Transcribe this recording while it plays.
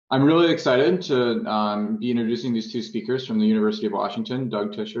I'm really excited to be introducing these two speakers from the University of Washington,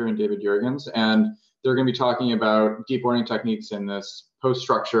 Doug Tischer and David Juergens, and they're going to be talking about deep learning techniques in this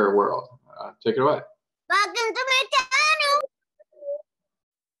post-structure world. Take it away. Welcome to my channel.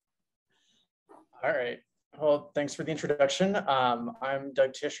 All right. Well, thanks for the introduction. I'm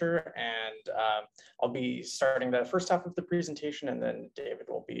Doug Tischer, and I'll be starting the first half of the presentation, and then David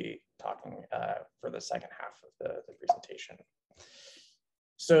will be talking for the second half of the presentation.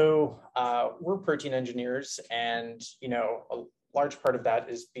 So we're protein engineers, and a large part of that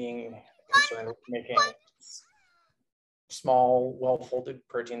is being concerned with making small, well-folded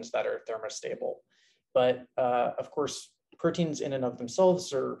proteins that are thermostable. But of course, proteins in and of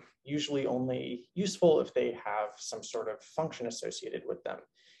themselves are usually only useful if they have some sort of function associated with them.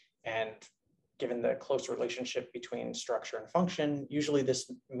 And given the close relationship between structure and function, usually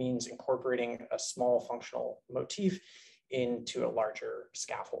this means incorporating a small functional motif into a larger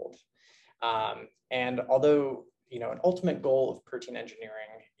scaffold. And although an ultimate goal of protein engineering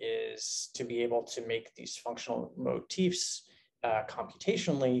is to be able to make these functional motifs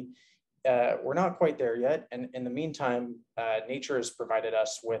computationally, we're not quite there yet. And in the meantime, nature has provided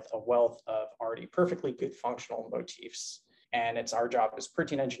us with a wealth of already perfectly good functional motifs. And it's our job as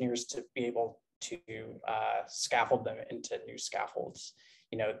protein engineers to be able to scaffold them into new scaffolds.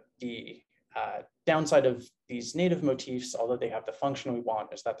 The downside of these native motifs, although they have the function we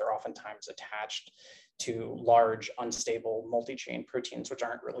want, is that they're oftentimes attached to large, unstable multi-chain proteins, which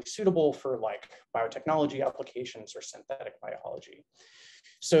aren't really suitable for like biotechnology applications or synthetic biology.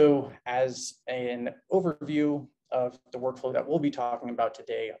 So as an overview of the workflow that we'll be talking about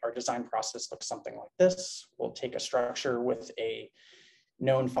today, our design process looks something like this. We'll take a structure with a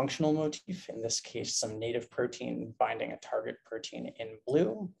known functional motif, in this case, some native protein binding a target protein in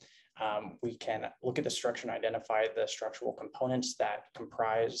blue. We can look at the structure and identify the structural components that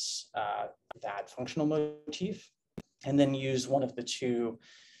comprise that functional motif, and then use one of the two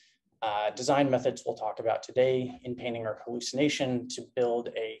design methods we'll talk about today, inpainting or hallucination, to build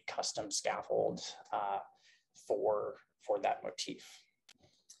a custom scaffold for that motif.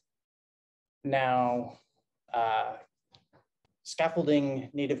 Now, scaffolding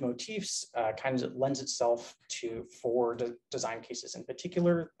native motifs kind of lends itself to four design cases in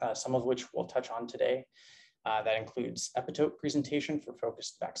particular, some of which we'll touch on today. That includes epitope presentation for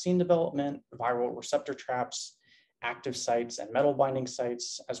focused vaccine development, viral receptor traps, active sites and metal binding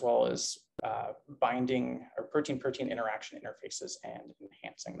sites, as well as binding or protein-protein interaction interfaces and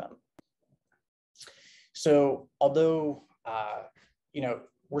enhancing them. So although,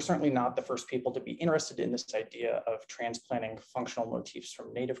 we're certainly not the first people to be interested in this idea of transplanting functional motifs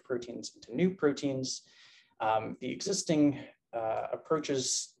from native proteins into new proteins, the existing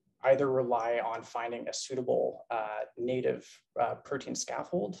approaches either rely on finding a suitable native protein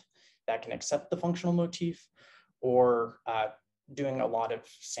scaffold that can accept the functional motif, or doing a lot of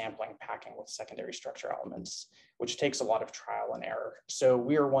sampling packing with secondary structure elements, which takes a lot of trial and error. So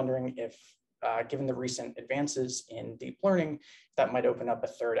we are wondering if, given the recent advances in deep learning, that might open up a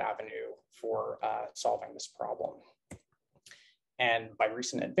third avenue for solving this problem. And by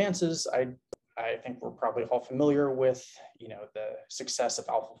recent advances, I think we're probably all familiar with the success of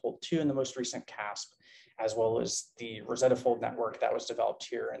AlphaFold 2 in the most recent CASP, as well as the RoseTTAFold network that was developed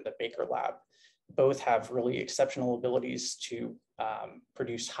here in the Baker Lab. Both have really exceptional abilities to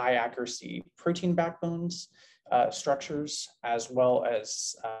produce high accuracy protein backbones structures, as well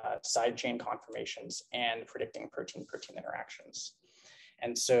as side chain conformations and predicting protein-protein interactions.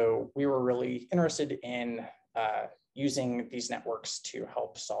 And so we were really interested in using these networks to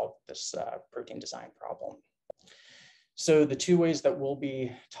help solve this protein design problem. So the two ways that we'll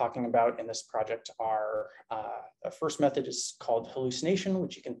be talking about in this project are, the first method is called hallucination,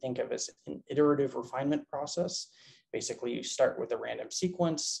 which you can think of as an iterative refinement process. Basically, you start with a random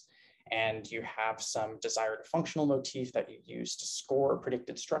sequence, and you have some desired functional motif that you use to score a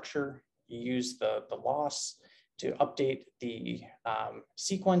predicted structure. You use the loss to update the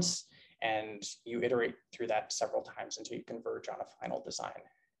sequence, and you iterate through that several times until you converge on a final design.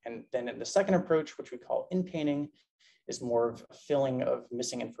 And then in the second approach, which we call inpainting, is more of a filling of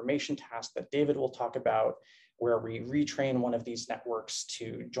missing information task that David will talk about, where we retrain one of these networks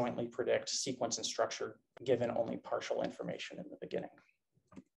to jointly predict sequence and structure given only partial information in the beginning.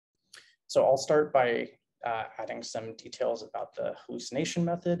 So I'll start by adding some details about the hallucination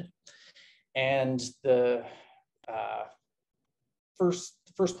method. And the first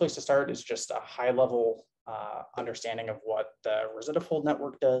place to start is just a high level understanding of what the RoseTTAFold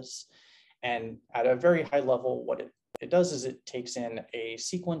network does. And at a very high level, what it does is it takes in a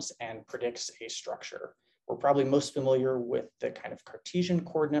sequence and predicts a structure, we're probably most familiar with the kind of Cartesian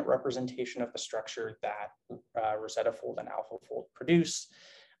coordinate representation of the structure that RoseTTAFold and AlphaFold produce.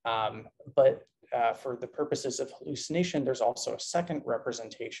 But for the purposes of hallucination, there's also a second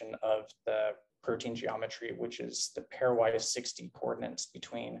representation of the protein geometry, which is the pairwise 60 coordinates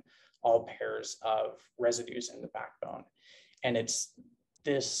between all pairs of residues in the backbone. And it's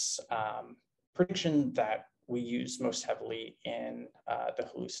this prediction that we use most heavily in the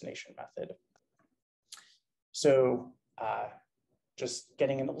hallucination method. So just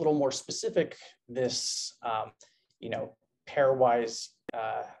getting a little more specific, this pairwise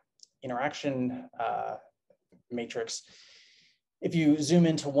interaction matrix, if you zoom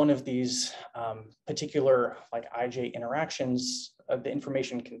into one of these particular like IJ interactions, the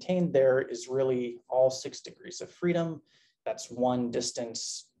information contained there is really all 6 degrees of freedom. That's 1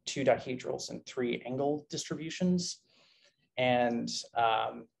 distance, 2 dihedrals, and 3 angle distributions. And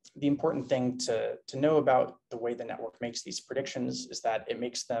the important thing to know about the way the network makes these predictions is that it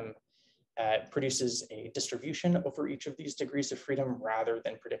makes them, produces a distribution over each of these degrees of freedom rather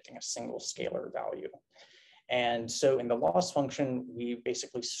than predicting a single scalar value. And so in the loss function, we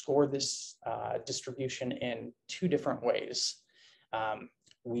basically score this distribution in 2 different ways.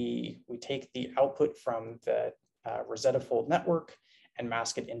 We take the output from the RoseTTAFold network and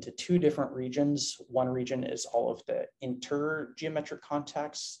mask it into 2 different regions. One region is all of the intergeometric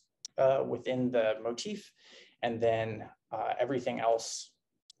contacts within the motif, and then everything else,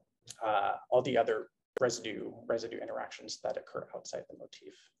 all the other residue interactions that occur outside the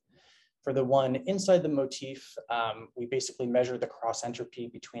motif. For the one inside the motif, we basically measure the cross entropy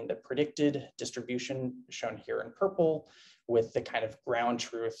between the predicted distribution shown here in purple with the kind of ground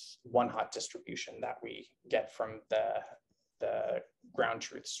truth 1-hot distribution that we get from the ground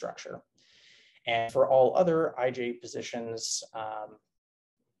truth structure. And for all other IJ positions,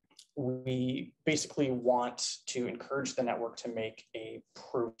 we basically want to encourage the network to make a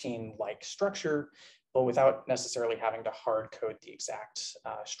protein-like structure, but without necessarily having to hard code the exact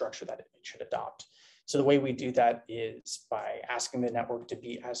structure that it should adopt. So the way we do that is by asking the network to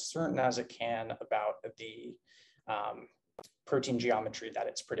be as certain as it can about the protein geometry that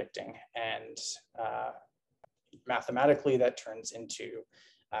it's predicting. And mathematically, that turns into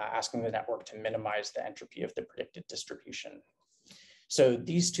asking the network to minimize the entropy of the predicted distribution. So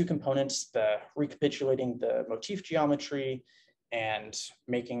these 2 components, the recapitulating the motif geometry and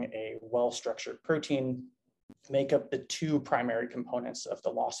making a well-structured protein, make up the 2 primary components of the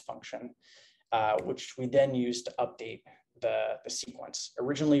loss function, which we then use to update the sequence.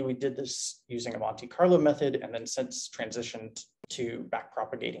 Originally, we did this using a Monte Carlo method, and then since transitioned to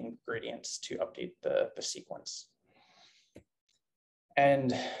backpropagating gradients to update the sequence.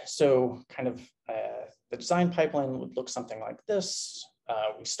 And so kind of the design pipeline would look something like this.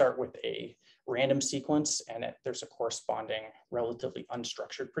 We start with a random sequence, and there's a corresponding relatively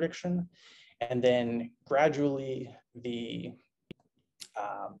unstructured prediction. And then gradually the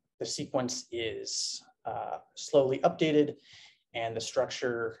sequence is slowly updated, and the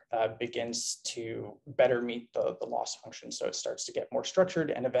structure begins to better meet the loss function. So it starts to get more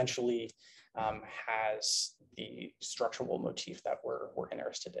structured and eventually has the structural motif that we're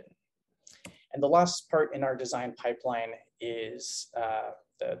interested in. And the last part in our design pipeline is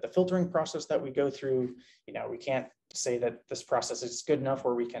the filtering process that we go through. We can't say that this process is good enough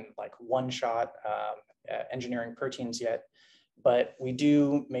where we can like one-shot engineering proteins yet, but we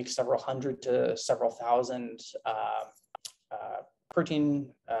do make several hundred to several thousand protein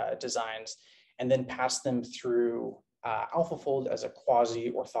designs and then pass them through AlphaFold as a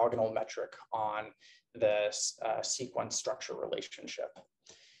quasi-orthogonal metric on the sequence structure relationship.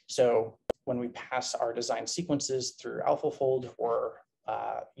 So when we pass our design sequences through AlphaFold, we're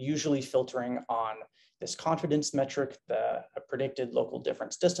usually filtering on this confidence metric, the predicted local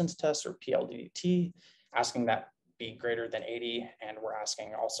difference distance test, or PLDT, asking that be greater than 80, and we're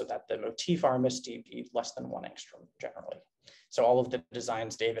asking also that the motif RMSD be less than 1 angstrom generally. So all of the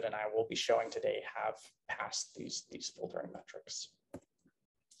designs David and I will be showing today have passed these filtering metrics.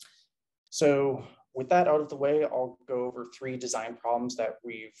 So with that out of the way, I'll go over 3 design problems that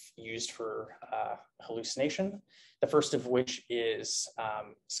we've used for hallucination. The first of which is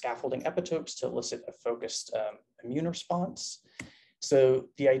scaffolding epitopes to elicit a focused immune response. So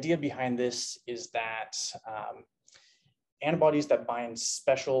the idea behind this is that antibodies that bind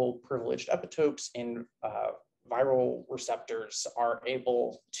special privileged epitopes in viral receptors are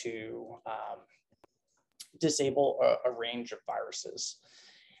able to disable a range of viruses.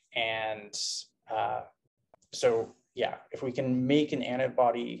 And so, yeah, if we can make an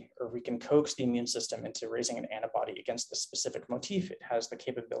antibody, or we can coax the immune system into raising an antibody against the specific motif, it has the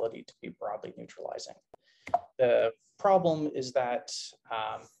capability to be broadly neutralizing. the problem is that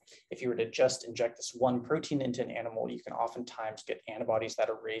if you were to just inject this one protein into an animal, you can oftentimes get antibodies that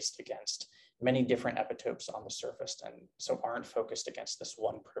are raised against many different epitopes on the surface, and so aren't focused against this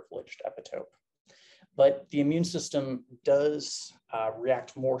one privileged epitope. But the immune system does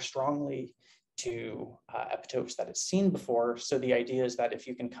react more strongly to epitopes that it's seen before. So the idea is that if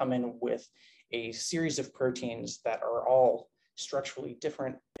you can come in with a series of proteins that are all structurally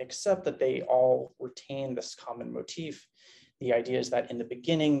different, except that they all retain this common motif, the idea is that in the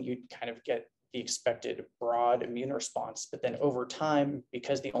beginning, you'd kind of get the expected broad immune response, but then over time,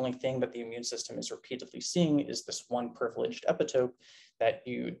 because the only thing that the immune system is repeatedly seeing is this one privileged epitope, that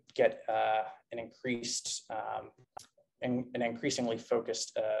you get an increasingly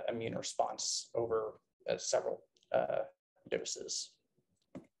focused immune response over several doses.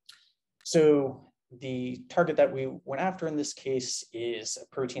 So the target that we went after in this case is a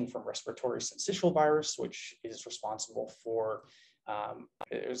protein from respiratory syncytial virus, which is responsible for,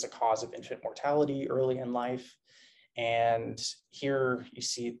 it was a cause of infant mortality early in life. And here you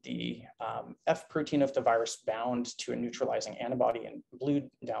see the F protein of the virus bound to a neutralizing antibody in blue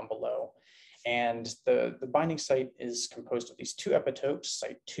down below. And the binding site is composed of these two epitopes,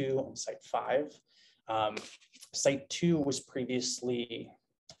 site 2 and site 5. Site 2 was previously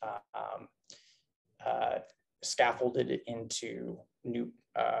scaffolded into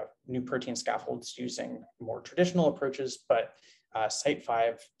new protein scaffolds using more traditional approaches, but site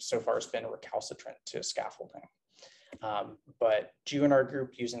 5 so far has been recalcitrant to scaffolding. But Ju and our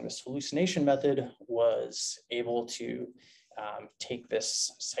group, using this hallucination method, was able to take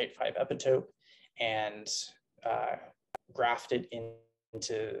this site 5 epitope and graft it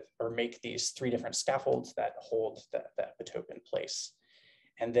into, or make these 3 different scaffolds that hold the epitope in place.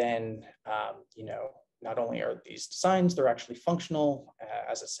 And then, you know, not only are these designs, they're actually functional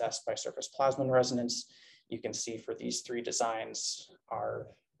as assessed by surface plasmon resonance. You can see for these 3 designs are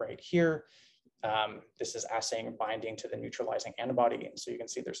right here. This is assaying binding to the neutralizing antibody. And so you can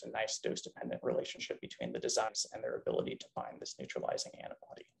see there's a nice dose-dependent relationship between the designs and their ability to bind this neutralizing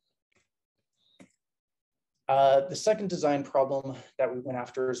antibody. The second design problem that we went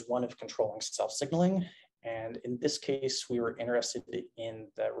after is one of controlling self-signaling. And in this case, we were interested in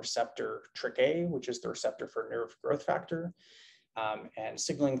the receptor TRK, which is the receptor for nerve growth factor. And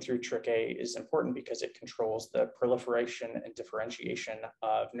signaling through TRK is important because it controls the proliferation and differentiation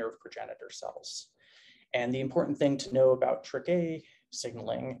of nerve progenitor cells. And the important thing to know about TRK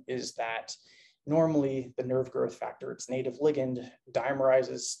signaling is that normally the nerve growth factor, its native ligand,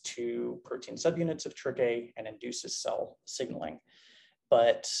 dimerizes to protein subunits of TRK and induces cell signaling.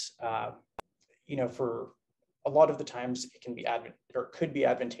 But you know, for a lot of the times, it can be could be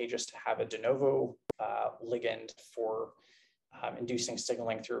advantageous to have a de novo ligand for inducing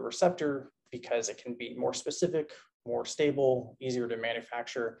signaling through a receptor, because it can be more specific, more stable, easier to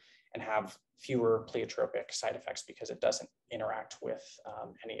manufacture, and have fewer pleiotropic side effects because it doesn't interact with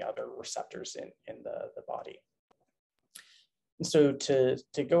any other receptors in the body. And so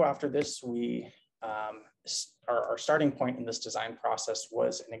to go after this, we our starting point in this design process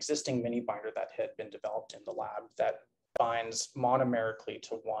was an existing mini binder that had been developed in the lab that binds monomerically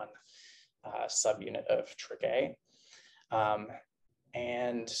to one subunit of TRK.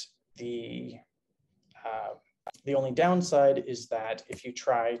 And the only downside is that if you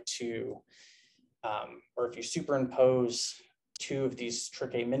try to, or if you superimpose 2 of these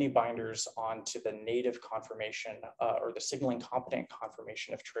TRK mini binders onto the native conformation or the signaling competent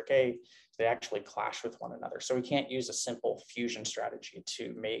conformation of TRK, they actually clash with one another. So we can't use a simple fusion strategy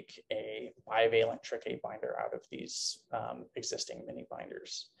to make a bivalent TRK binder out of these existing mini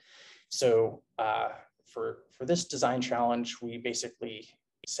binders. So for this design challenge, we basically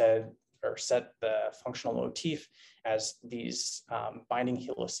set the functional motif as these binding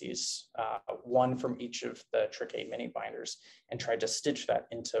helices, one from each of the TRK mini binders, and tried to stitch that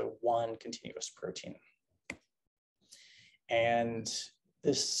into one continuous protein. And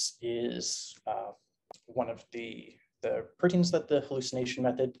this is one of the proteins that the hallucination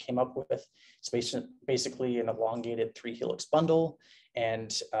method came up with. It's basically an elongated 3-helix bundle,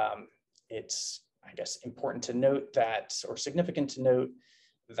 and it's, I guess, important to note that, or significant to note,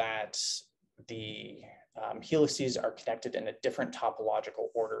 that the helices are connected in a different topological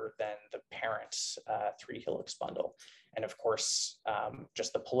order than the parent 3-helix bundle. And of course,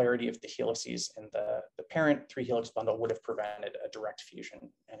 just the polarity of the helices in the parent 3-helix bundle would have prevented a direct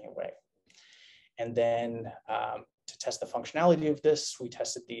fusion anyway. And then to test the functionality of this, we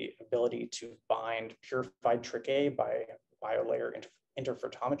tested the ability to bind purified TRK by biolayer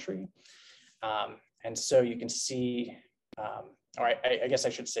interferometry. And so you can see or I guess I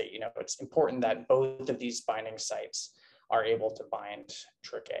should say, it's important that both of these binding sites are able to bind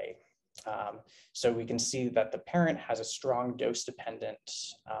TRK. So we can see that the parent has a strong dose-dependent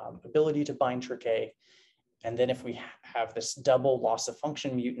ability to bind TRK. And then if we have this double loss of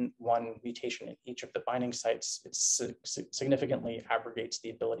function mutant, one mutation in each of the binding sites, it significantly abrogates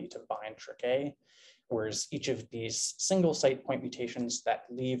the ability to bind TRK, whereas each of these single site point mutations that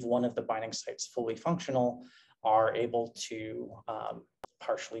leave one of the binding sites fully functional are able to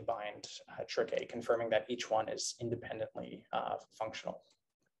partially bind TRK, confirming that each one is independently functional.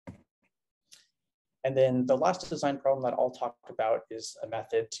 And then the last design problem that I'll talk about is a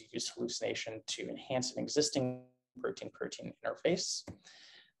method to use hallucination to enhance an existing protein-protein interface.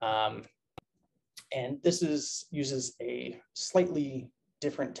 And this uses a slightly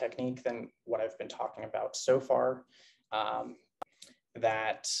different technique than what I've been talking about so far.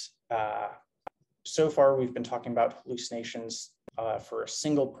 So far we've been talking about hallucinations for a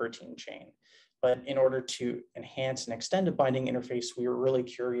single protein chain. But in order to enhance and extend a binding interface, we were really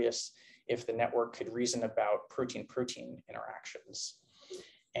curious if the network could reason about protein-protein interactions.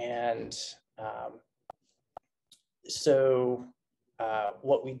 And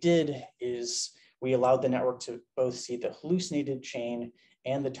what we did is we allowed the network to both see the hallucinated chain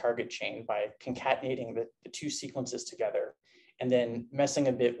and the target chain by concatenating the two sequences together, and then messing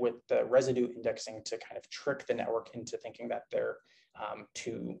a bit with the residue indexing to kind of trick the network into thinking that they're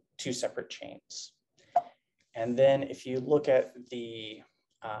two separate chains. And then if you look at the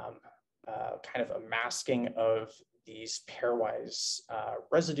kind of a masking of these pairwise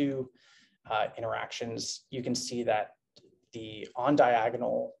residue interactions, you can see that the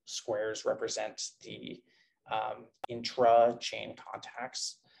on-diagonal squares represent the intra-chain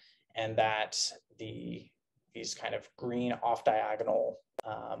contacts, and that these kind of green off-diagonal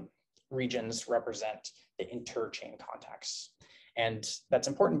regions represent the interchain contacts. And that's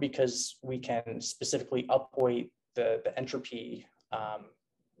important because we can specifically upweight the entropy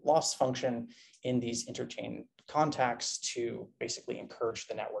loss function in these interchain contacts to basically encourage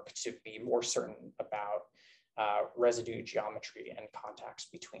the network to be more certain about residue geometry and contacts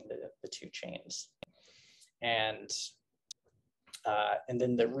between the two chains. And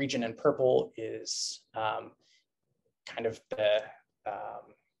then the region in purple is kind of the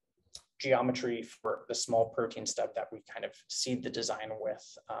geometry for the small protein stub that we kind of seed the design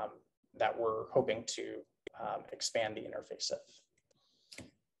with, that we're hoping to expand the interface of.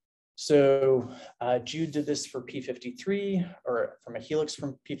 So Jude did this for P53, or from a helix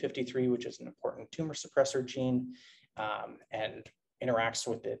from P53, which is an important tumor suppressor gene, and interacts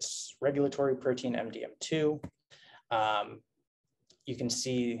with its regulatory protein MDM2. You can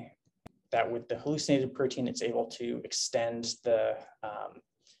see that with the hallucinated protein, it's able to extend the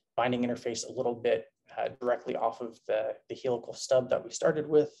binding interface a little bit directly off of the helical stub that we started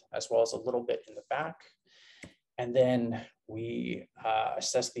with, as well as a little bit in the back. And then we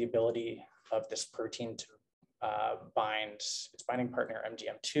assess the ability of this protein to bind its binding partner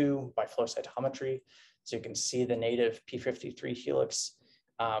MDM2 by flow cytometry. So you can see the native P53 helix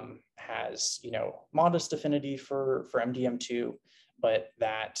has, modest affinity for MDM2, but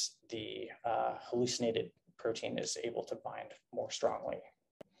that the hallucinated protein is able to bind more strongly,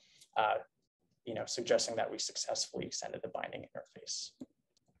 suggesting that we successfully extended the binding interface.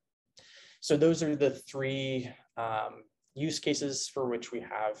 So those are the three use cases for which we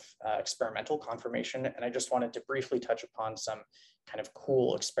have experimental confirmation. And I just wanted to briefly touch upon some kind of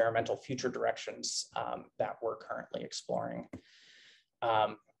cool experimental future directions that we're currently exploring.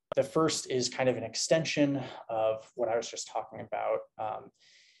 The first is kind of an extension of what I was just talking about,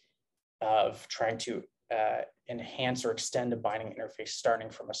 of trying to enhance or extend a binding interface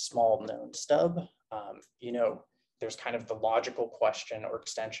starting from a small known stub. There's kind of the logical question or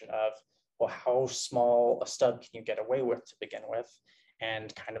extension of, well, how small a stub can you get away with to begin with?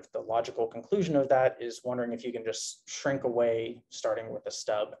 And kind of the logical conclusion of that is wondering if you can just shrink away starting with a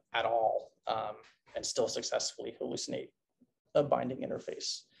stub at all and still successfully hallucinate a binding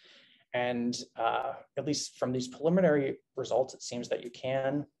interface. And at least from these preliminary results, it seems that you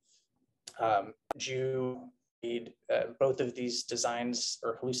can. Both of these designs,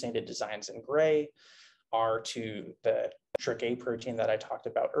 or hallucinated designs in gray, are to the TRK protein that I talked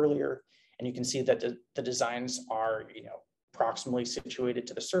about earlier. And you can see that the designs are, proximally situated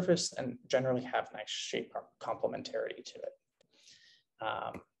to the surface and generally have nice shape complementarity to it.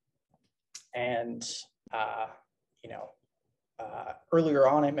 Earlier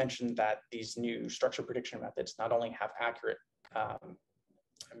on, I mentioned that these new structure prediction methods not only have accurate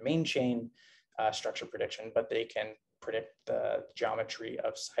main chain structure prediction, but they can predict the geometry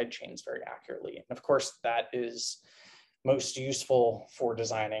of side chains very accurately. And of course, that is most useful for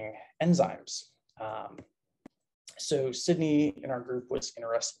designing enzymes. So Sydney in our group was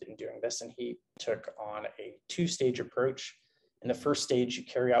interested in doing this, and he took on a two-stage approach. In the first stage, you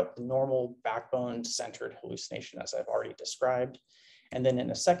carry out the normal backbone-centered hallucination, as I've already described. And then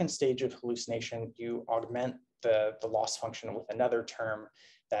in a second stage of hallucination, you augment the loss function with another term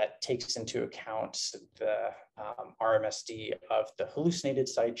that takes into account the RMSD of the hallucinated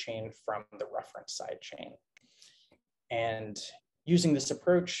side chain from the reference side chain. And using this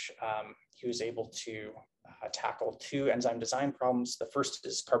approach, he was able to tackle two enzyme design problems. The first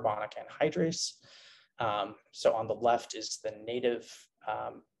is carbonic anhydrase. So on the left is the native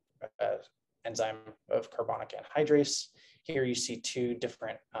enzyme of carbonic anhydrase. Here you see two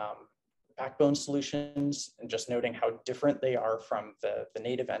different backbone solutions, and just noting how different they are from the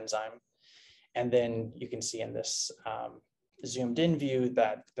native enzyme. And then you can see in this zoomed in view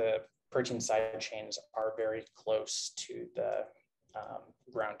that the protein side chains are very close to the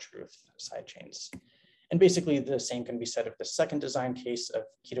ground truth side chains. And basically the same can be said of the second design case of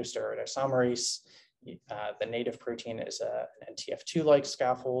ketosteroid isomerase. The native protein is an NTF2-like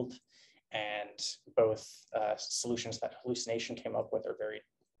scaffold, and both solutions that hallucination came up with are very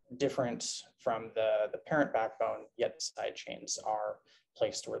different from the parent backbone, yet the side chains are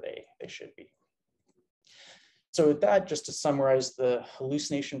placed where they should be. So with that, just to summarize the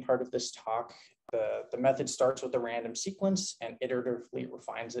hallucination part of this talk, the method starts with a random sequence and iteratively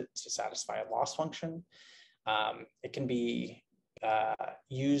refines it to satisfy a loss function. It can be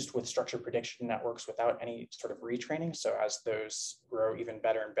used with structure prediction networks without any sort of retraining. So as those grow even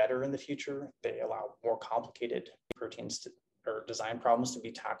better and better in the future, they allow more complicated proteins or design problems to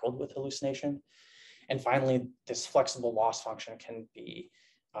be tackled with hallucination. And finally, this flexible loss function can be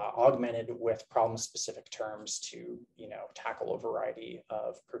augmented with problem-specific terms to, tackle a variety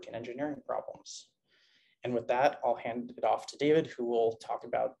of protein engineering problems. And with that, I'll hand it off to David, who will talk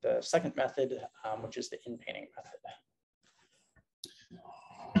about the second method, which is the inpainting method.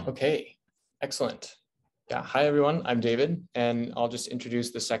 Okay, excellent. Yeah, hi everyone, I'm David, and I'll just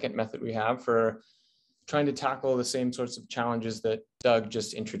introduce the second method we have for trying to tackle the same sorts of challenges that Doug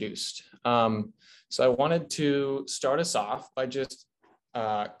just introduced. So I wanted to start us off by just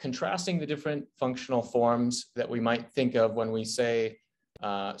contrasting the different functional forms that we might think of when we say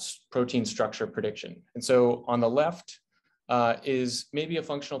protein structure prediction. And so on the left is maybe a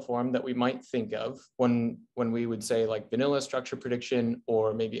functional form that we might think of when we would say like vanilla structure prediction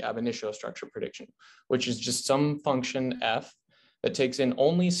or maybe ab initio structure prediction, which is just some function f that takes in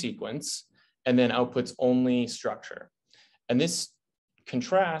only sequence and then outputs only structure. And this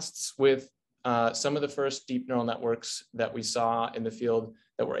contrasts with some of the first deep neural networks that we saw in the field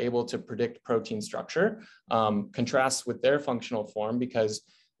that were able to predict protein structure, contrasts with their functional form because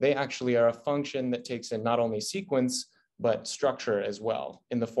they actually are a function that takes in not only sequence, but structure as well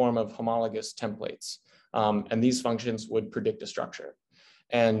in the form of homologous templates. And these functions would predict a structure.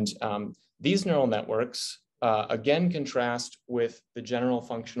 And these neural networks, again, contrast with the general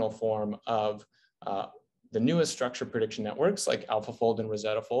functional form of the newest structure prediction networks like AlphaFold and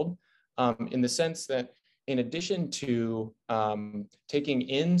RoseTTAFold, in the sense that in addition to taking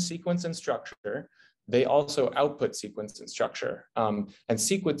in sequence and structure, they also output sequence and structure. And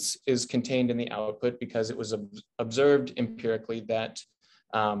sequence is contained in the output because it was observed empirically that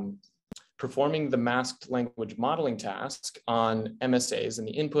performing the masked language modeling task on MSAs in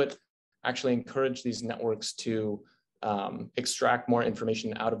the input actually encouraged these networks to extract more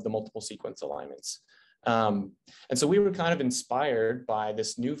information out of the multiple sequence alignments. And so we were kind of inspired by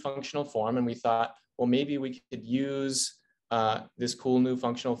this new functional form, and we thought, well, maybe we could use this cool new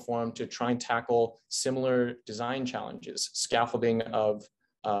functional form to try and tackle similar design challenges, scaffolding of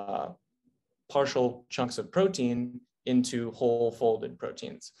partial chunks of protein into whole folded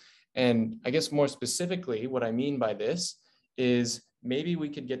proteins. And I guess more specifically, what I mean by this is maybe we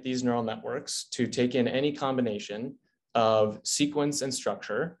could get these neural networks to take in any combination of sequence and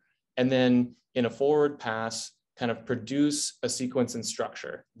structure, and then in a forward pass, kind of produce a sequence and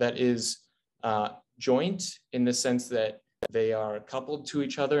structure that is joint in the sense that they are coupled to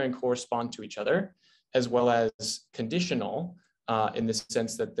each other and correspond to each other, as well as conditional in the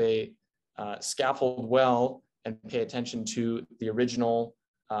sense that they scaffold well and pay attention to the original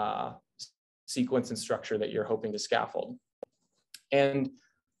sequence and structure that you're hoping to scaffold. And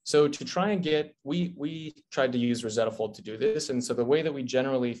so to try and get, we tried to use RoseTTAFold to do this. And so the way that we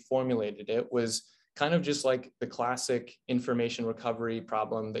generally formulated it was kind of just like the classic information recovery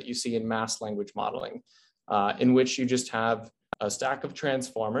problem that you see in masked language modeling, in which you just have a stack of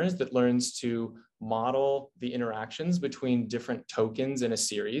transformers that learns to model the interactions between different tokens in a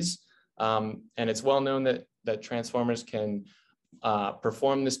series. And it's well known that that transformers can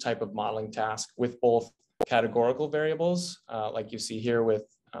perform this type of modeling task with both categorical variables, like you see here with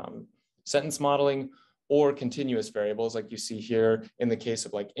sentence modeling, or continuous variables, like you see here in the case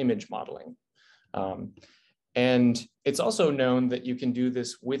of like image modeling. And it's also known that you can do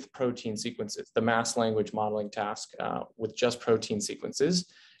this with protein sequences, the mass language modeling task with just protein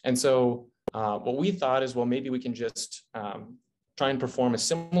sequences. And so what we thought is, well, maybe we can just try and perform a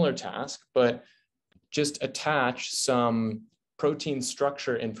similar task, but just attach some protein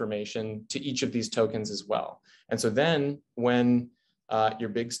structure information to each of these tokens as well. And so then when your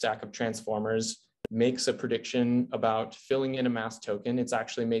big stack of transformers makes a prediction about filling in a mass token, it's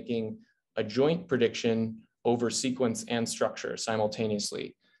actually making a joint prediction over sequence and structure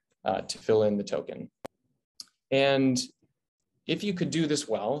simultaneously to fill in the token. And if you could do this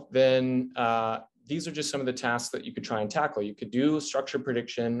well, then these are just some of the tasks that you could try and tackle. You could do structure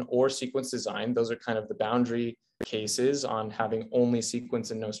prediction or sequence design. Those are kind of the boundary cases on having only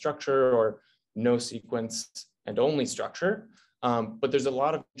sequence and no structure, or no sequence and only structure. But there's a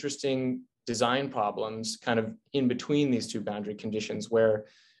lot of interesting design problems kind of in between these two boundary conditions, where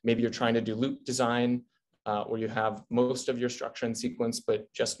maybe you're trying to do loop design, where you have most of your structure and sequence,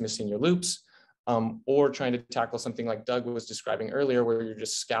 but just missing your loops, or trying to tackle something like Doug was describing earlier, where you're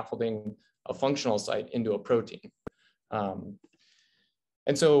just scaffolding a functional site into a protein.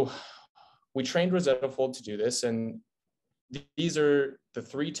 And so we trained RoseTTAFold to do this, and these are the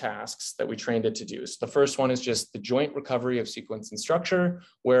three tasks that we trained it to do. So the first one is just the joint recovery of sequence and structure,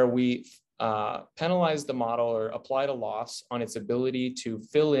 where we penalized the model or applied a loss on its ability to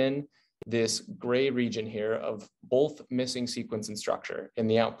fill in this gray region here of both missing sequence and structure in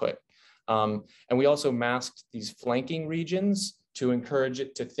the output. And we also masked these flanking regions to encourage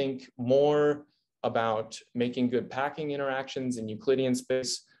it to think more about making good packing interactions in Euclidean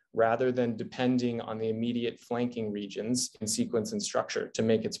space, rather than depending on the immediate flanking regions in sequence and structure to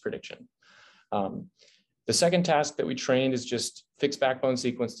make its prediction. The second task that we trained is just fixed backbone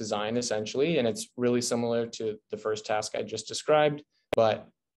sequence design, essentially, and it's really similar to the first task I just described, but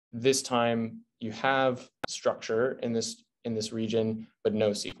this time you have structure in this region, but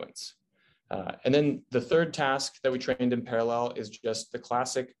no sequence. And then the third task that we trained in parallel is just the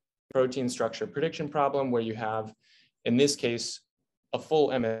classic protein structure prediction problem, where you have, in this case, a full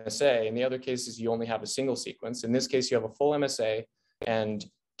MSA. In the other cases, you only have a single sequence. In this case, you have a full MSA, and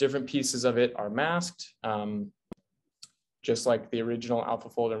different pieces of it are masked, just like the original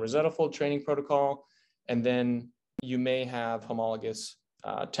AlphaFold and RoseTTAFold training protocol. And then you may have homologous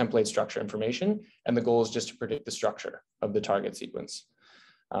template structure information, and the goal is just to predict the structure of the target sequence.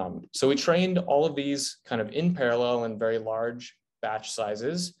 So we trained all of these kind of in parallel in very large batch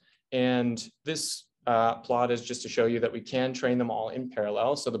sizes. And this plot is just to show you that we can train them all in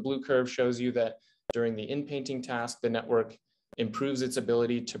parallel. So the blue curve shows you that during the inpainting task, the network improves its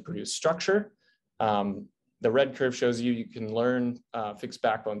ability to produce structure. The red curve shows you can learn fixed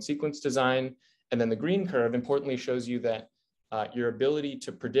backbone sequence design. And then the green curve importantly shows you that your ability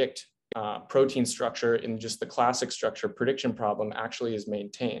to predict protein structure in just the classic structure prediction problem actually is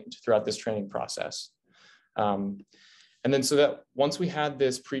maintained throughout this training process. And then so that once we had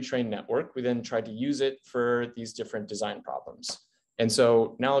this pre-trained network, we then tried to use it for these different design problems. And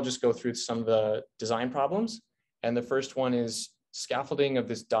so now I'll just go through some of the design problems. And the first one is scaffolding of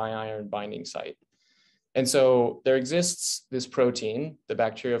this di-iron binding site. And so there exists this protein, the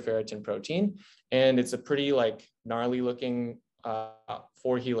bacterioferritin protein, and it's a pretty like gnarly looking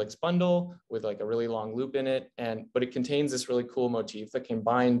 4-helix bundle with like a really long loop in it. But it contains this really cool motif that can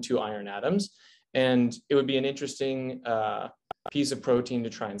bind 2 iron atoms. And it would be an interesting piece of protein to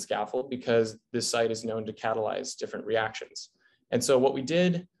try and scaffold, because this site is known to catalyze different reactions. And so what we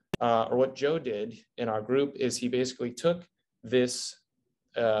did, or what Joe did in our group, is he basically took this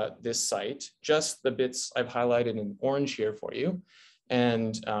site, just the bits I've highlighted in orange here for you,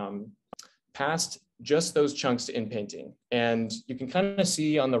 and passed just those chunks to inpainting. And you can kind of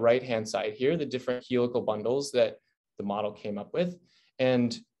see on the right-hand side here, the different helical bundles that the model came up with.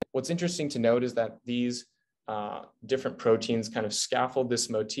 And what's interesting to note is that these different proteins kind of scaffold this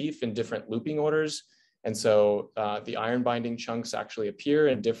motif in different looping orders. And so the iron binding chunks actually appear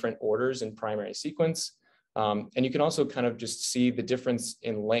in different orders in primary sequence. And you can also kind of just see the difference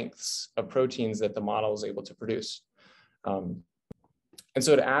in lengths of proteins that the model is able to produce. And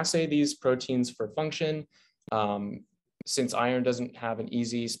so to assay these proteins for function, since iron doesn't have an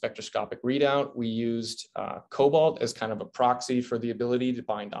easy spectroscopic readout, we used cobalt as kind of a proxy for the ability to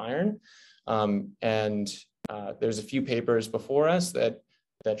bind iron. There's a few papers before us that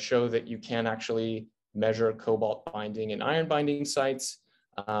show that you can actually measure cobalt binding in iron binding sites.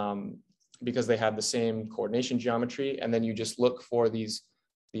 because they have the same coordination geometry. And then you just look for these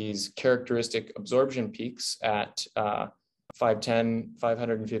characteristic absorption peaks at 510,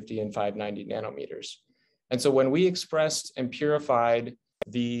 550, and 590 nanometers. And so when we expressed and purified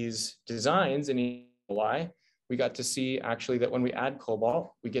these designs in E Y, we got to see actually that when we add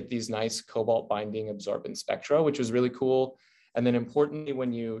cobalt, we get these nice cobalt binding absorbance spectra, which was really cool. And then importantly,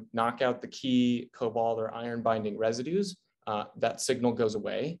 when you knock out the key cobalt or iron binding residues, that signal goes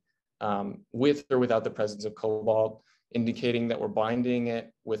away with or without the presence of cobalt, indicating that we're binding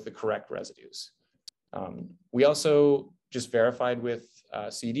it with the correct residues. We also just verified with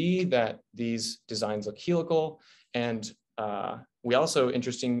CD that these designs look helical. And we also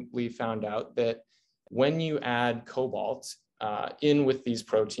interestingly found out that when you add cobalt in with these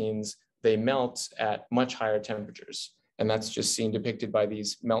proteins, they melt at much higher temperatures. And that's just seen depicted by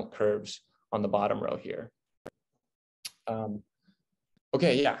these melt curves on the bottom row here.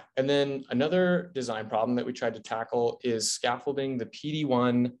 Okay, yeah. And then another design problem that we tried to tackle is scaffolding the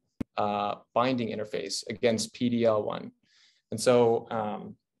PD1 binding interface against PDL1. And so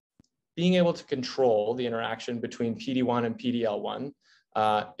being able to control the interaction between PD1 and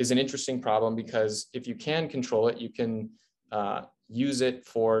PDL1 is an interesting problem, because if you can control it, you can use it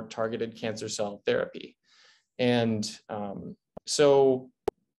for targeted cancer cell therapy. And so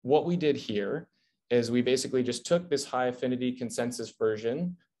what we did here is we basically just took this high affinity consensus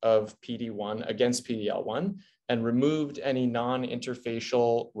version of PD1 against PDL1 and removed any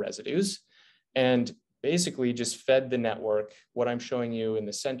non-interfacial residues, and basically just fed the network what I'm showing you in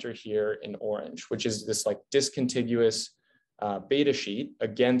the center here in orange, which is this like discontiguous beta sheet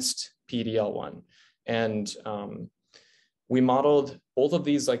against PDL1. And we modeled both of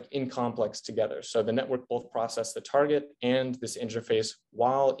these like in complex together. So the network both processed the target and this interface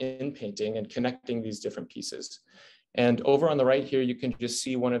while inpainting and connecting these different pieces. And over on the right here, you can just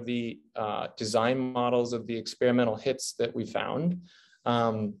see one of the design models of the experimental hits that we found.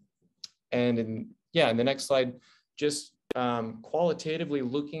 And in the next slide, just qualitatively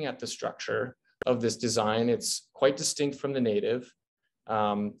looking at the structure of this design, it's quite distinct from the native.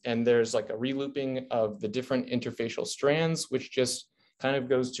 And there's like a relooping of the different interfacial strands, which just kind of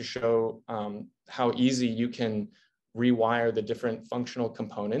goes to show how easy you can rewire the different functional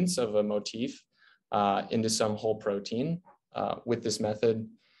components of a motif into some whole protein with this method.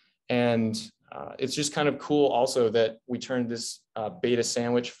 And it's just kind of cool also that we turned this beta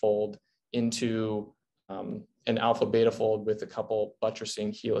sandwich fold into an alpha beta fold with a couple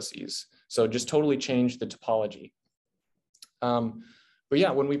buttressing helices. So just totally changed the topology. But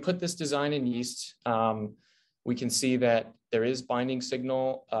yeah, when we put this design in yeast, we can see that there is binding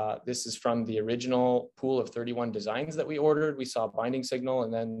signal. This is from the original pool of 31 designs that we ordered. We saw binding signal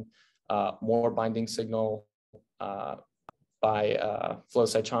and then more binding signal by flow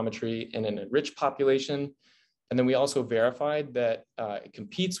cytometry in an enriched population. And then we also verified that it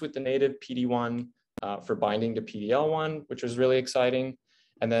competes with the native PD1 for binding to PDL1, which was really exciting.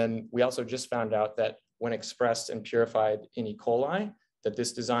 And then we also just found out that when expressed and purified in E. coli, that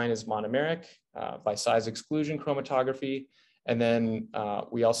this design is monomeric by size exclusion chromatography. And then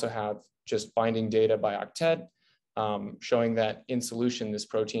we also have just binding data by octet showing that in solution, this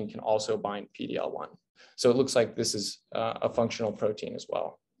protein can also bind PDL1. So it looks like this is a functional protein as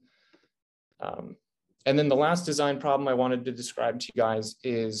well. And then the last design problem I wanted to describe to you guys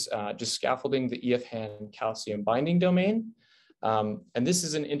is just scaffolding the EF-hand calcium binding domain. And this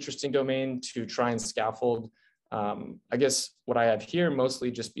is an interesting domain to try and scaffold. I guess what I have here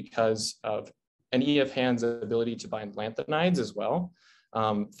mostly just because of an EF-hand's ability to bind lanthanides as well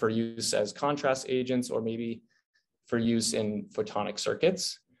for use as contrast agents or maybe for use in photonic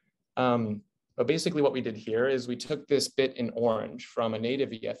circuits. But basically what we did here is we took this bit in orange from a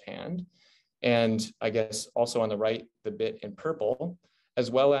native EF-hand, and I guess also on the right, the bit in purple, as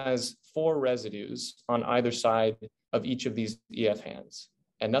well as 4 residues on either side of each of these EF-hands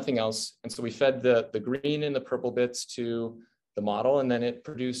and nothing else. And so we fed the green and the purple bits to the model, and then it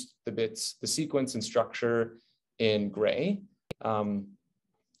produced the bits, the sequence and structure in gray.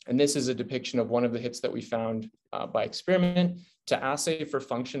 And this is a depiction of one of the hits that we found by experiment. To assay for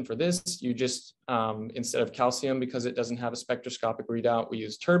function for this, you just, instead of calcium, because it doesn't have a spectroscopic readout, we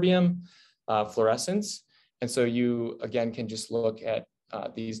use terbium fluorescence. And so you, again, can just look at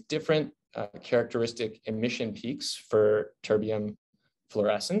these different characteristic emission peaks for terbium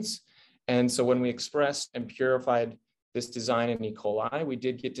fluorescence. And so when we expressed and purified this design in E. coli, we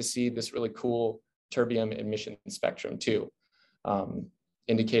did get to see this really cool terbium emission spectrum too,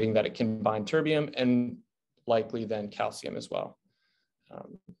 indicating that it can bind terbium and likely then calcium as well.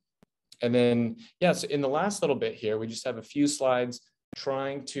 And then, yeah, so in the last little bit here, we just have a few slides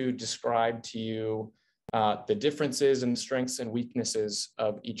trying to describe to you the differences and strengths and weaknesses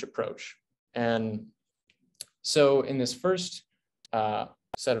of each approach. And so in this first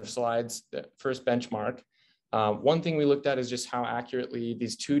set of slides, the first benchmark, one thing we looked at is just how accurately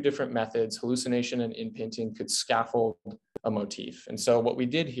these two different methods, hallucination and inpainting, could scaffold a motif. And so what we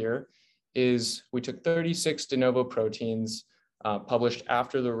did here is we took 36 de novo proteins published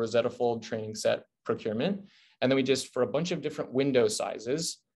after the RoseTTAFold training set procurement. And then we just, for a bunch of different window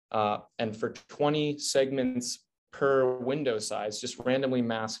sizes, and for 20 segments per window size, just randomly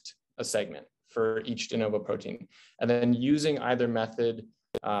masked a segment for each de novo protein. And then using either method,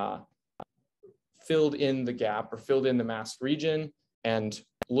 filled in the gap or filled in the masked region and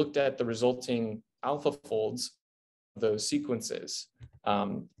looked at the resulting alpha folds of those sequences.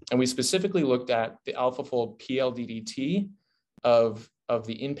 And we specifically looked at the alpha fold PLDDT of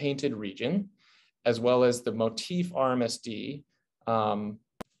the inpainted region, as well as the motif RMSD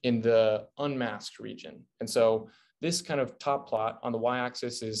in the unmasked region. And so this kind of top plot on the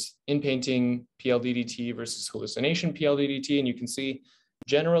y-axis is inpainting PLDDT versus hallucination PLDDT. And you can see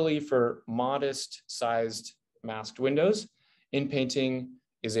generally for modest sized masked windows, inpainting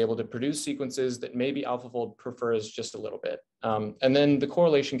is able to produce sequences that maybe AlphaFold prefers just a little bit. And then the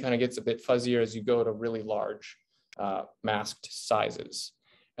correlation kind of gets a bit fuzzier as you go to really large masked sizes.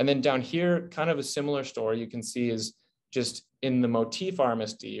 And then down here, kind of a similar story you can see is just in the motif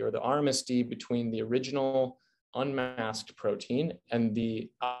RMSD, or the RMSD between the original unmasked protein and the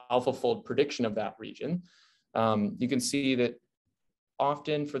AlphaFold prediction of that region. You can see that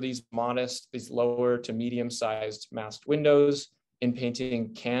often for these modest, these lower to medium-sized masked windows,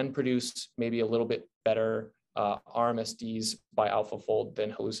 inpainting can produce maybe a little bit better RMSDs by AlphaFold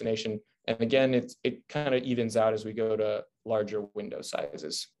than hallucination. And again, it kind of evens out as we go to larger window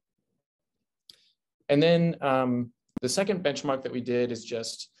sizes. And then the second benchmark that we did is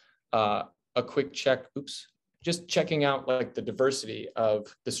just a quick check, just checking out like the diversity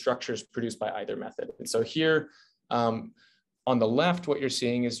of the structures produced by either method. And so here on the left, what you're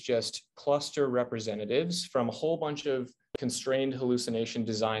seeing is just cluster representatives from a whole bunch of constrained hallucination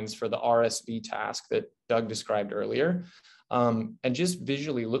designs for the RSV task that Doug described earlier. And just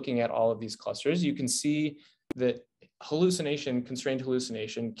visually looking at all of these clusters, you can see that constrained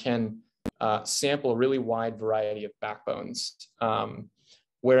hallucination can sample a really wide variety of backbones.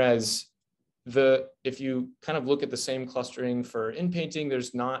 Whereas if you kind of look at the same clustering for inpainting,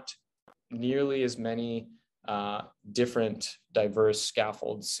 there's not nearly as many different diverse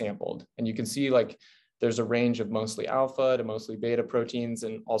scaffolds sampled. And you can see like there's a range of mostly alpha to mostly beta proteins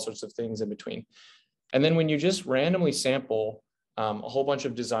and all sorts of things in between. And then when you just randomly sample a whole bunch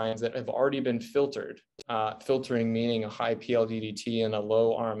of designs that have already been filtered, filtering meaning a high PLDDT and a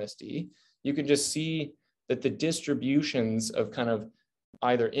low RMSD, you can just see that the distributions of kind of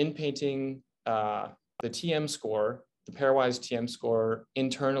either inpainting the TM score, the pairwise TM score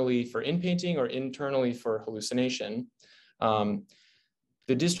internally for inpainting or internally for hallucination,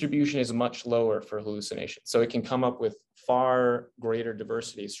 the distribution is much lower for hallucination. So it can come up with far greater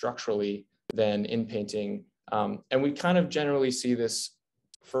diversity structurally than inpainting. And we kind of generally see this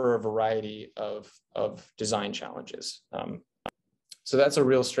for a variety of design challenges. So that's a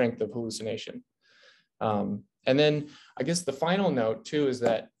real strength of hallucination. And then I guess the final note too is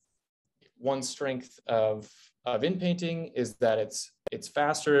that one strength of inpainting is that it's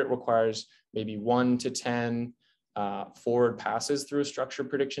faster. It requires maybe 1 to 10 forward passes through a structure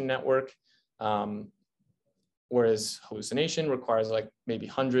prediction network, whereas hallucination requires like maybe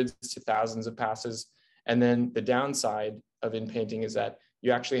hundreds to thousands of passes. And then the downside of inpainting is that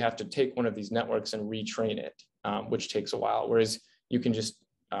you actually have to take one of these networks and retrain it, which takes a while, whereas you can just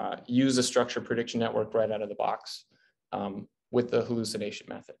use a structure prediction network right out of the box with the hallucination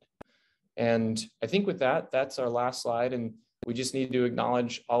method. And I think with that, that's our last slide. And we just need to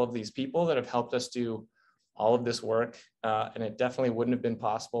acknowledge all of these people that have helped us do all of this work. And it definitely wouldn't have been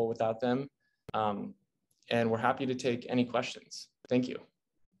possible without them. And we're happy to take any questions. Thank you.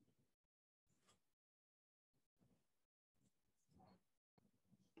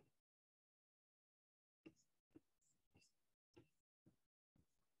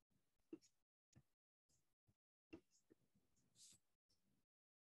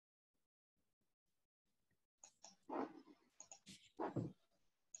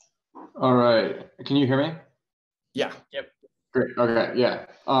 All right. Can you hear me? Yeah. Yep. Great. Okay. Yeah.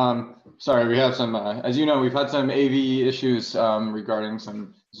 Sorry, we have some, as you know, we've had some AV issues regarding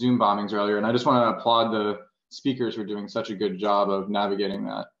some Zoom bombings earlier, and I just want to applaud the speakers for doing such a good job of navigating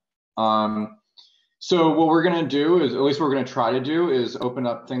that. So what we're going to do is, at least what we're going to try to do, is open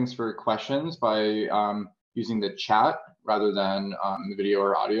up things for questions by using the chat rather than the video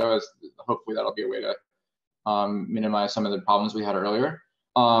or audio, as hopefully that'll be a way to minimize some of the problems we had earlier.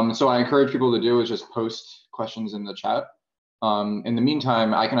 So I encourage people to do is just post questions in the chat. In the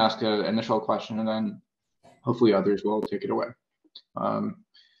meantime, I can ask an initial question and then hopefully others will take it away.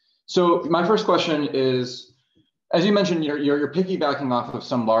 So my first question is, as you mentioned, you're piggybacking off of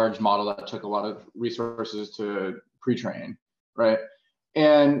some large model that took a lot of resources to pre-train, right?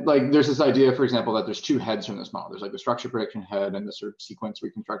 And like, there's this idea, for example, that there's two heads from this model. There's like the structure prediction head and the sort of sequence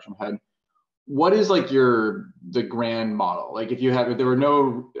reconstruction head. What is like the grand model? Like if there were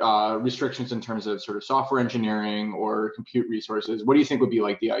no restrictions in terms of sort of software engineering or compute resources, what do you think would be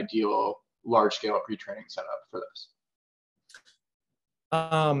like the ideal large scale pre-training setup for this?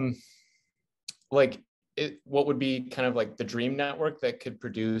 What would be kind of like the dream network that could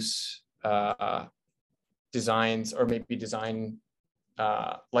produce designs, or maybe design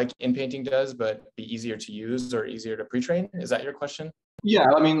like inpainting does, but be easier to use or easier to pre-train? Is that your question?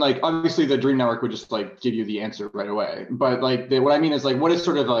 Yeah, I mean, like obviously the dream network would just like give you the answer right away. But like what I mean is like, what is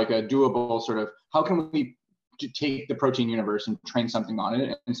sort of like a doable sort of, how can we take the protein universe and train something on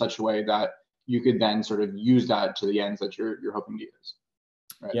it in such a way that you could then sort of use that to the ends that you're hoping to use?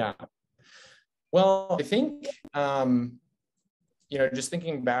 Right? Yeah. Well, I think, just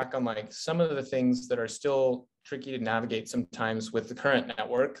thinking back on like some of the things that are still tricky to navigate sometimes with the current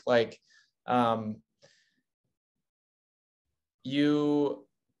network, like you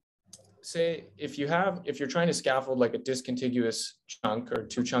say, if you're trying to scaffold like a discontiguous chunk or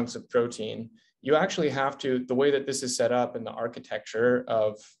two chunks of protein, you actually have to, the way that this is set up in the architecture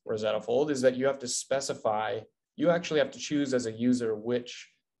of RoseTTAFold is that you have to specify, you actually have to choose as a user which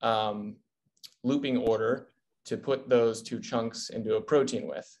looping order to put those two chunks into a protein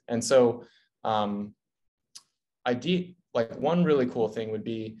with. And so like one really cool thing would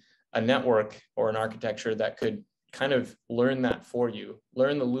be a network or an architecture that could kind of learn that for you,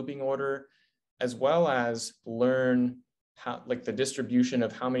 learn the looping order, as well as learn how, like the distribution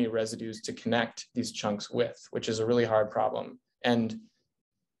of how many residues to connect these chunks with, which is a really hard problem. And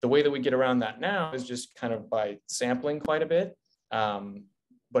the way that we get around that now is just kind of by sampling quite a bit.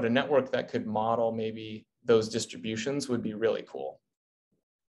 But a network that could model maybe those distributions would be really cool.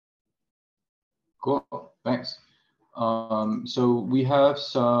 Cool, thanks. So we have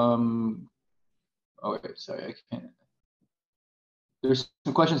some, oh wait, sorry, I can't. There's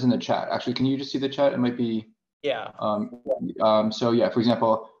some questions in the chat. Actually, can you just see the chat? It might be. Yeah. So yeah, for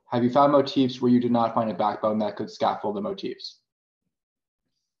example, have you found motifs where you did not find a backbone that could scaffold the motifs?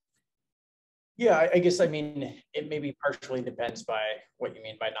 Yeah, I guess, I mean, it maybe partially depends by what you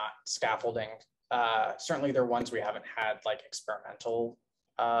mean by not scaffolding. Certainly there are ones we haven't had like experimental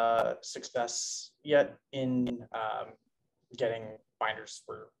success yet in getting binders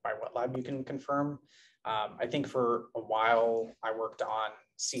by what lab you can confirm. I think for a while I worked on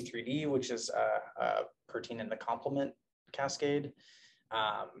C3D, which is a protein in the complement cascade.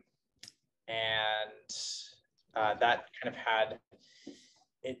 That kind of had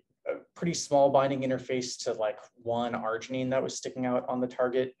a pretty small binding interface to like one arginine that was sticking out on the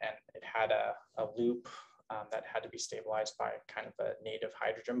target, and it had a loop that had to be stabilized by kind of a native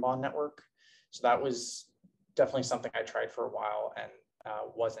hydrogen bond network. So that was definitely something I tried for a while and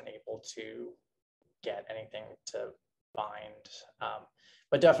wasn't able to get anything to bind.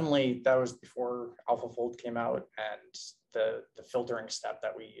 But definitely that was before AlphaFold came out, and the filtering step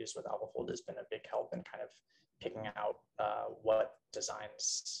that we use with AlphaFold has been a big help in kind of picking out what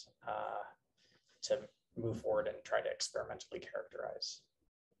designs to move forward and try to experimentally characterize.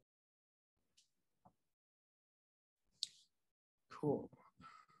 Cool.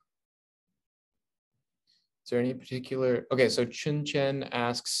 Is there any particular, okay, so Chun Chen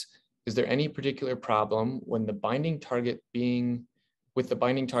asks, is there any particular problem when the binding target being, with the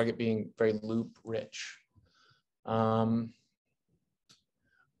binding target being very loop rich? I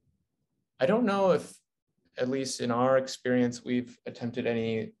don't know if, at least in our experience, we've attempted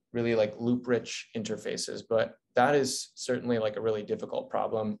any really like loop rich interfaces, but that is certainly like a really difficult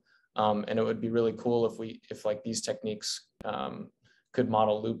problem. And it would be really cool if like these techniques could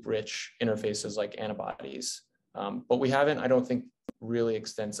model loop rich interfaces like antibodies. But we haven't, I don't think, really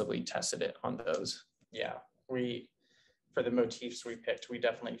extensively tested it on those. Yeah, for the motifs we picked, we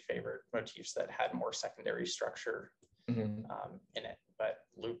definitely favored motifs that had more secondary structure in it, but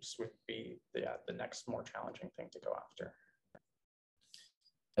loops would be the next more challenging thing to go after.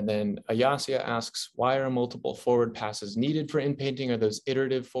 And then Ayasia asks, why are multiple forward passes needed for inpainting? Are those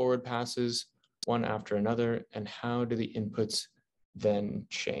iterative forward passes, one after another? And how do the inputs then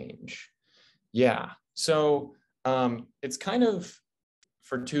change? Yeah, so it's kind of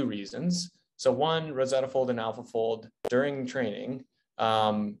for two reasons. So one, RoseTTAFold and AlphaFold, during training,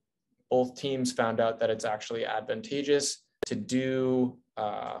 both teams found out that it's actually advantageous to do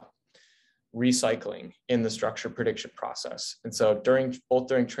recycling in the structure prediction process. And so both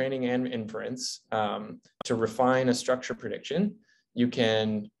during training and inference, to refine a structure prediction, you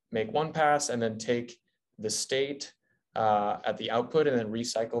can make one pass and then take the state at the output and then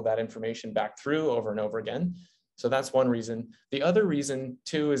recycle that information back through over and over again. So that's one reason. The other reason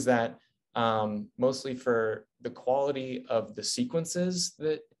too is that mostly for the quality of the sequences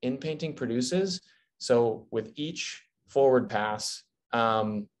that inpainting produces. So with each forward pass,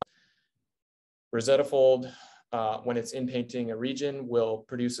 RoseTTAFold, when it's inpainting a region, will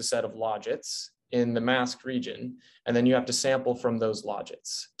produce a set of logits in the masked region, and then you have to sample from those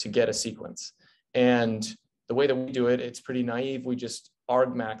logits to get a sequence. And the way that we do it, it's pretty naive. We just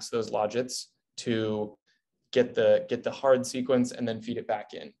argmax those logits to get the hard sequence and then feed it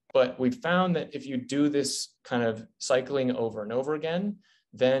back in. But we've found that if you do this kind of cycling over and over again,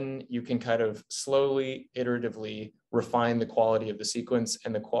 then you can kind of slowly, iteratively refine the quality of the sequence,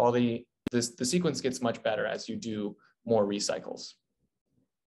 and the sequence gets much better as you do more recycles.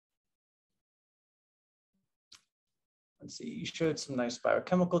 Let's see, you showed some nice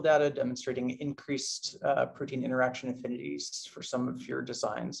biochemical data demonstrating increased protein interaction affinities for some of your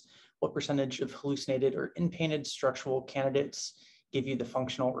designs. What percentage of hallucinated or inpainted structural candidates give you the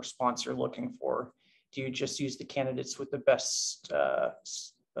functional response you're looking for? Do you just use the candidates with the best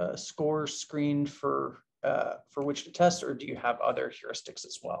score screened for which to test, or do you have other heuristics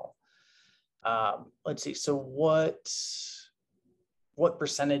as well? Let's see, so what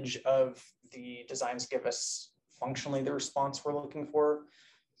percentage of the designs give us functionally the response we're looking for?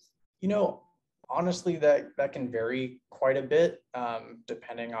 You know, honestly, that can vary quite a bit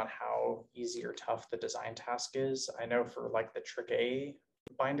depending on how easy or tough the design task is. I know for like the trick A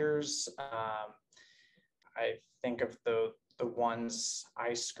binders, I think of the ones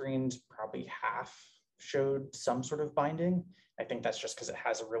I screened, probably half showed some sort of binding. I think that's just because it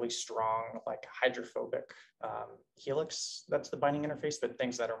has a really strong like hydrophobic helix. That's the binding interface, but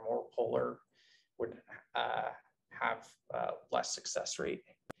things that are more polar would have less success rate.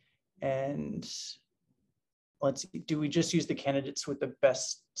 And let's see, do we just use the candidates with the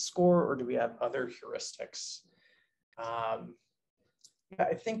best score, or do we have other heuristics?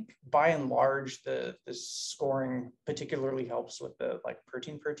 I think by and large, the scoring particularly helps with the like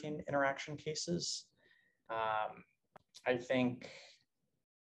protein-protein interaction cases. I think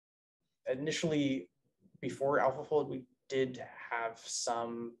initially before AlphaFold, we did have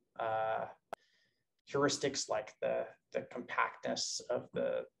some heuristics like the compactness of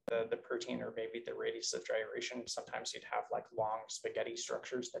the protein, or maybe the radius of gyration. Sometimes you'd have like long spaghetti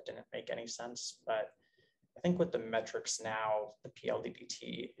structures that didn't make any sense. But I think with the metrics now, the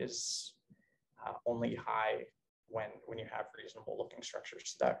PLDDT is only high when you have reasonable looking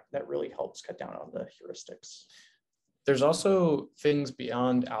structures. So that really helps cut down on the heuristics. There's also things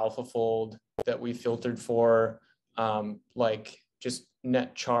beyond AlphaFold that we filtered for, like just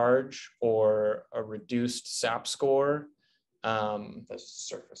net charge or a reduced SAP score. The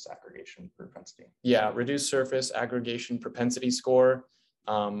surface aggregation propensity. Yeah, reduced surface aggregation propensity score.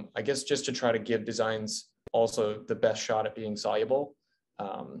 I guess just to try to give designs also the best shot at being soluble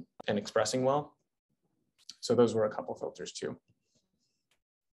and expressing well. So those were a couple filters too.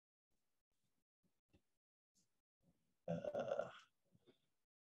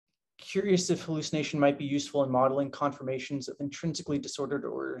 Curious if hallucination might be useful in modeling conformations of intrinsically disordered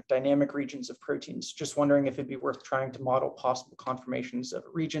or dynamic regions of proteins. Just wondering if it'd be worth trying to model possible conformations of a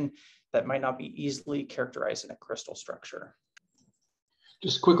region that might not be easily characterized in a crystal structure.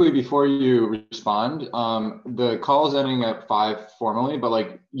 Just quickly before you respond, the call is ending at 5 formally, but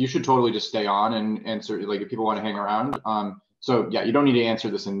like you should totally just stay on and answer, like if people want to hang around. So yeah, you don't need to answer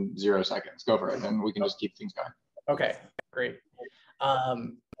this in 0 seconds. Go for it, and we can just keep things going. Okay, great.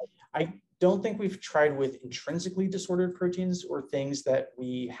 I don't think we've tried with intrinsically disordered proteins or things that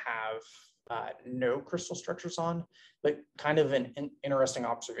we have no crystal structures on, but kind of an interesting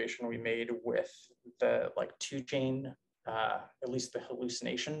observation we made with the like 2-chain, at least the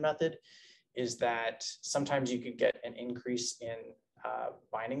hallucination method, is that sometimes you could get an increase in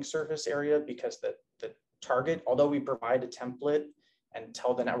binding surface area because the target, although we provide a template and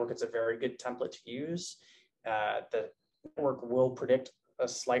tell the network it's a very good template to use, the network will predict a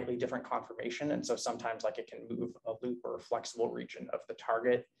slightly different conformation. And so sometimes like it can move a loop or a flexible region of the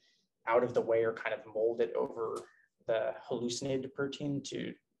target out of the way or kind of mold it over the hallucinated protein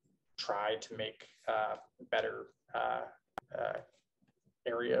to try to make better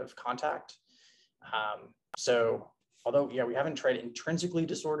area of contact. So although, yeah, we haven't tried intrinsically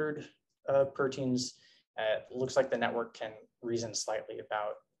disordered proteins. It looks like the network can reason slightly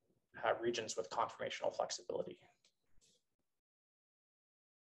about regions with conformational flexibility.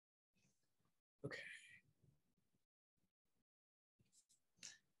 Okay.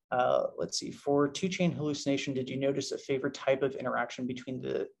 Let's see, for two-chain hallucination, did you notice a favorite type of interaction between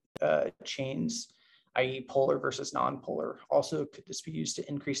the chains, i.e. polar versus non-polar? Also, could this be used to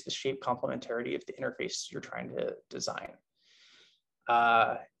increase the shape complementarity of the interface you're trying to design?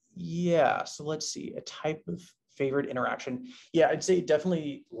 Yeah, so let's see, a type of favorite interaction. Yeah, I'd say it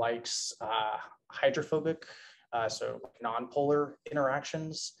definitely likes hydrophobic, so non-polar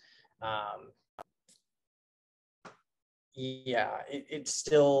interactions. Yeah, it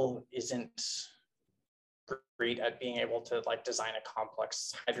still isn't great at being able to like design a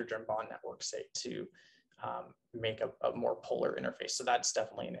complex hydrogen bond network, say, to make a more polar interface. So that's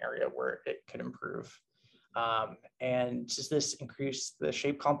definitely an area where it could improve. And does this increase the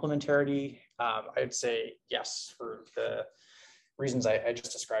shape complementarity? I'd say yes, for the reasons I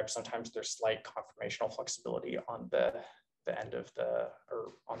just described. Sometimes there's slight conformational flexibility on the end of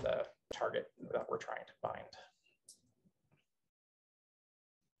or on the target that we're trying to bind.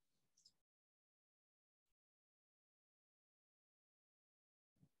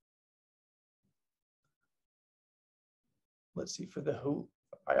 Let's see, for the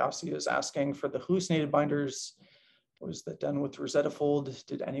IOSI is asking, for the hallucinated binders, was that done with RoseTTAFold?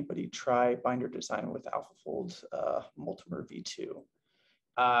 Did anybody try binder design with AlphaFold Multimer V2?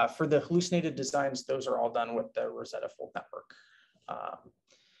 For the hallucinated designs, those are all done with the RoseTTAFold network.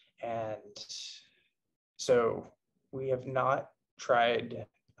 And so we have not tried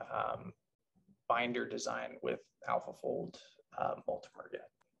binder design with AlphaFold Multimer yet.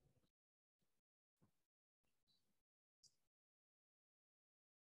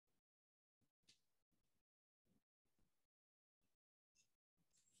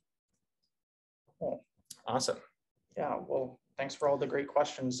 Cool. Awesome. Yeah, well, thanks for all the great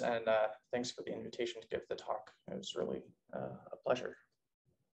questions, and thanks for the invitation to give the talk. It was really a pleasure.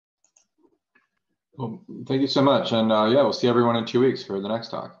 Well, thank you so much. And yeah, we'll see everyone in 2 weeks for the next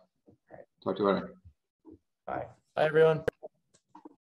talk. All right. Talk to you later. Bye. Bye, everyone.